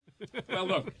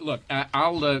Well, look.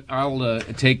 I'll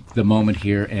take the moment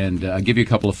here and give you a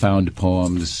couple of found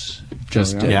poems,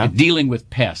 just dealing with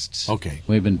pests. Okay,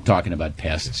 we've been talking about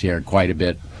pests here quite a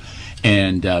bit,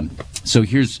 and so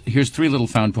here's three little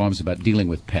found poems about dealing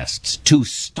with pests. To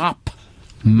stop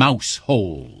mouse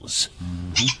holes.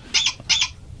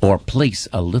 Or place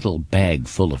a little bag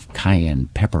full of cayenne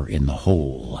pepper in the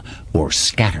hole, or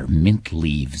scatter mint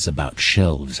leaves about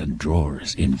shelves and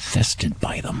drawers infested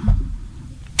by them.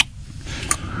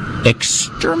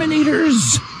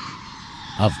 Exterminators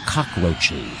of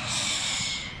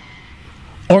cockroaches.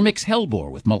 Or mix hellebore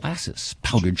with molasses,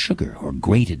 powdered sugar, or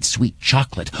grated sweet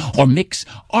chocolate. Or mix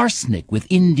arsenic with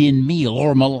Indian meal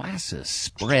or molasses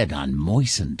spread on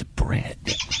moistened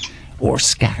bread. Or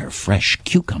scatter fresh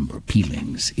cucumber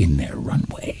peelings in their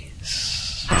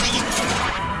runways.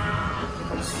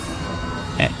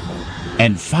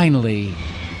 And finally,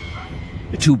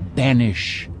 to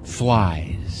banish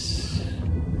flies.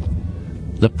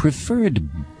 The preferred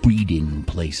breeding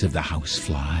place of the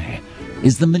housefly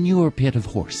is the manure pit of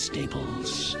horse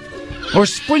stables. Or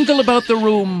sprinkle about the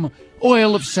room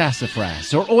oil of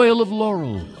sassafras or oil of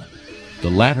laurel. The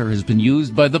latter has been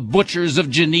used by the butchers of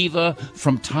Geneva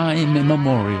from time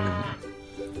immemorial.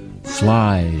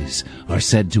 Flies are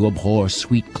said to abhor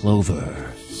sweet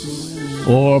clover.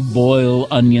 Or boil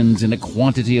onions in a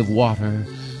quantity of water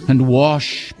and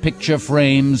wash picture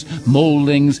frames,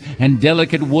 moldings, and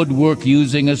delicate woodwork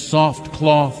using a soft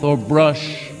cloth or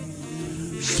brush.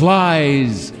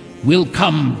 Flies will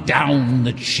come down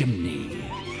the chimney,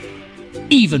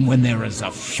 even when there is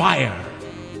a fire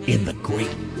in the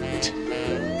grate.